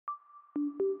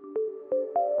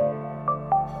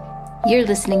You're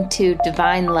listening to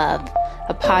Divine Love,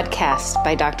 a podcast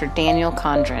by Dr. Daniel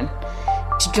Condren.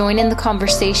 To join in the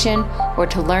conversation or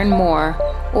to learn more,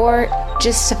 or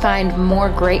just to find more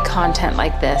great content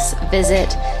like this, visit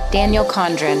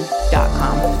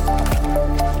danielcondren.com.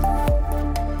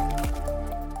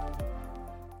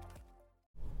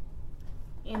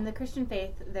 In the Christian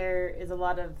faith, there is a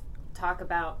lot of talk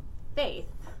about faith.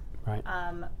 Right.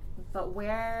 But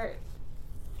where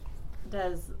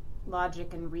does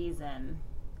logic and reason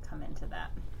come into that?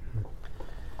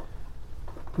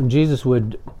 When Jesus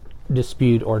would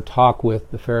dispute or talk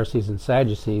with the Pharisees and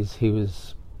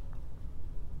Sadducees,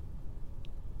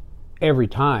 every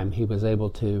time he was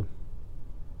able to,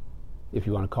 if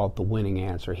you want to call it the winning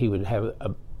answer, he would have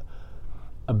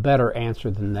a better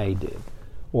answer than they did.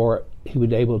 Or he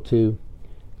would be able to,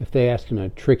 if they asked him a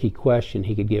tricky question,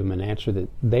 he could give them an answer that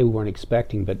they weren't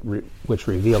expecting, but which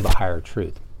revealed a higher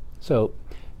truth. So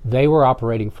they were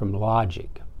operating from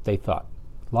logic. They thought,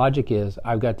 logic is,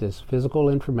 I've got this physical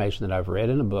information that I've read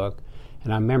in a book,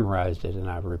 and I memorized it, and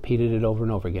I've repeated it over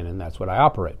and over again, and that's what I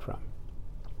operate from.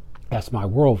 That's my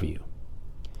worldview.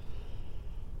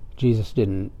 Jesus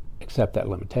didn't accept that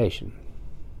limitation.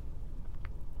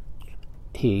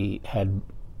 He had,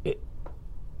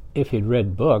 if he'd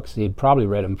read books, he'd probably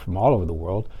read them from all over the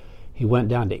world. He went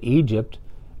down to Egypt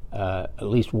at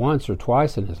least once or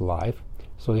twice in his life,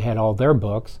 so he had all their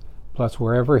books, plus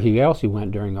wherever else he went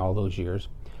during all those years.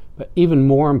 But even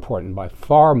more important, by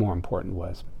far more important,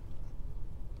 was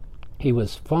he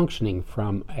was functioning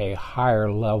from a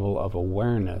higher level of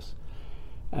awareness,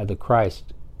 the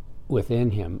Christ within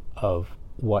him, of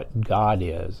what God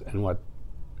is and what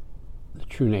the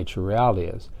true nature reality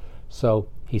is. So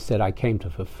he said, I came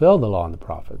to fulfill the law and the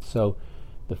prophets. So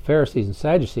the Pharisees and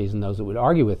Sadducees and those that would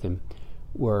argue with him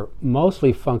were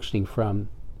mostly functioning from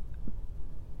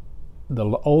the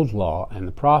old law and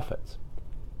the prophets.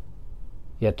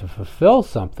 Yet to fulfill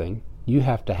something, you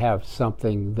have to have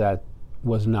something that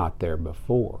was not there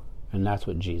before. And that's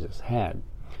what Jesus had.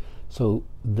 So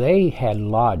they had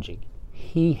logic.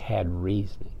 He had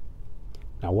reasoning.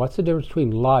 Now, what's the difference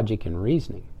between logic and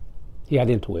reasoning? He had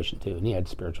intuition too, and he had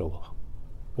spiritual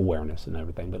awareness and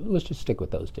everything, but let's just stick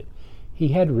with those two. He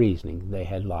had reasoning, they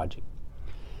had logic.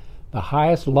 The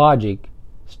highest logic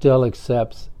still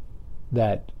accepts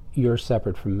that you're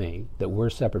separate from me, that we're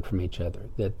separate from each other,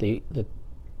 that the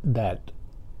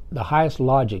highest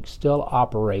logic still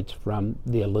operates from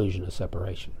the illusion of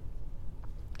separation.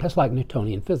 That's like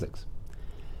Newtonian physics.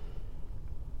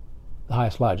 The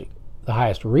highest logic. The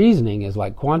highest reasoning is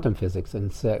like quantum physics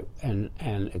and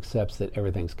accepts that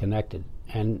everything's connected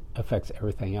and affects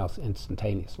everything else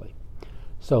instantaneously.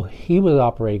 So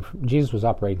Jesus was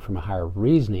operating from a higher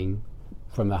reasoning,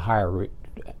 from the higher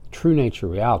true nature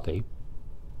reality,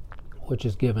 which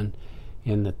is given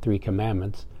in the 3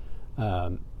 commandments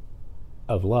of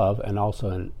love, and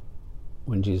also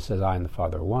when Jesus says, I and the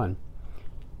Father are one.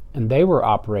 And they were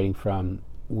operating from,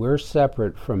 we're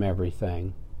separate from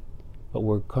everything, but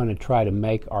we're going to try to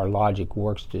make our logic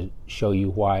works to show you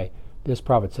why this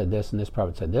prophet said this, and this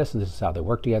prophet said this, and this is how they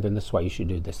work together, and this is why you should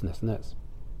do this and this and this.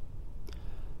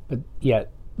 But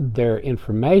yet, their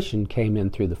information came in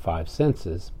through the 5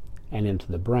 senses and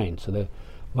into the brain. So the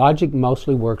logic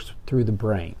mostly works through the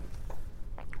brain,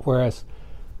 whereas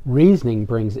reasoning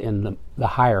brings in the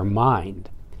higher mind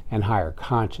and higher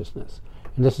consciousness.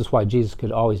 And this is why Jesus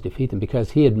could always defeat them,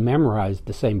 because he had memorized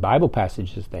the same Bible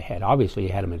passages they had. Obviously, he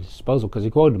had them at his disposal because he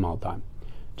quoted them all the time,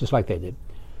 just like they did.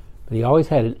 But he always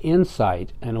had an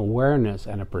insight, an awareness,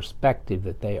 and a perspective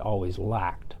that they always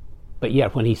lacked. But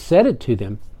yet, when he said it to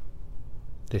them,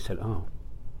 they said, oh,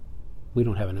 we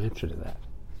don't have an answer to that.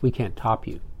 We can't top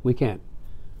you.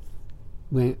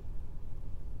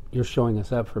 You're showing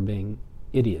us up for being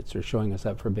idiots, or showing us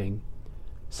up for being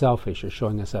selfish, or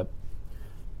showing us up.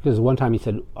 Because one time he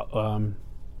said,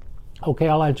 okay,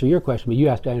 I'll answer your question, but you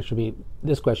have to answer me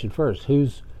this question first.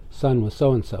 Whose son was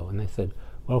so-and-so? And they said,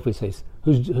 well, if we say,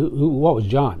 what was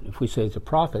John? If we say it's a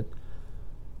prophet,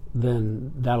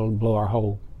 then that'll blow our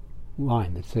whole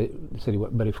line.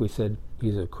 But if we said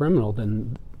he's a criminal,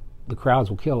 then the crowds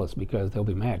will kill us because they'll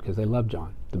be mad because they love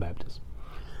John the Baptist.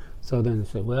 So then they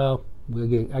said, well,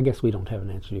 I guess we don't have an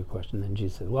answer to your question. Then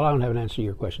Jesus said, well, I don't have an answer to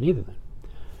your question either then.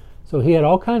 So he had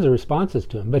all kinds of responses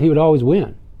to him, but he would always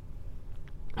win.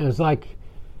 It was like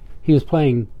he was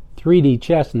playing 3D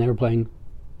chess and they were playing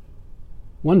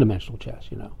one-dimensional chess,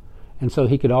 And so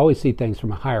he could always see things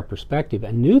from a higher perspective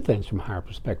and knew things from a higher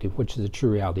perspective, which the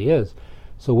true reality is.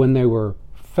 So when they were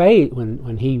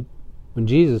when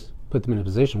Jesus put them in a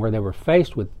position where they were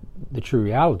faced with the true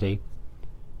reality,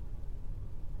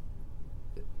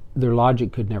 their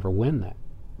logic could never win that.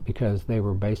 because they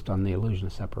were based on the illusion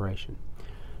of separation.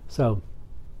 So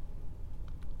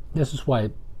this is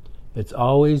why it's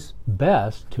always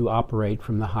best to operate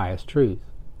from the highest truth,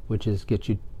 which is get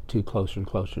you to closer and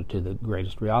closer to the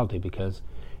greatest reality, because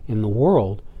in the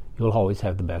world you'll always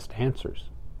have the best answers,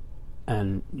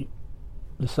 and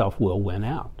the self will win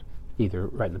out, either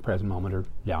right in the present moment or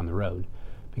down the road,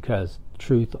 because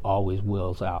truth always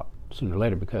wills out sooner or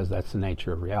later, because that's the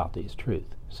nature of reality, is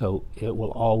truth. So it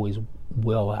will always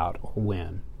will out or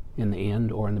win in the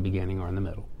end or in the beginning or in the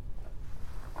middle.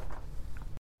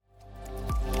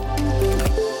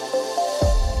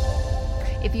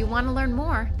 If you want to learn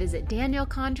more, visit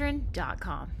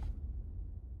danielcondren.com.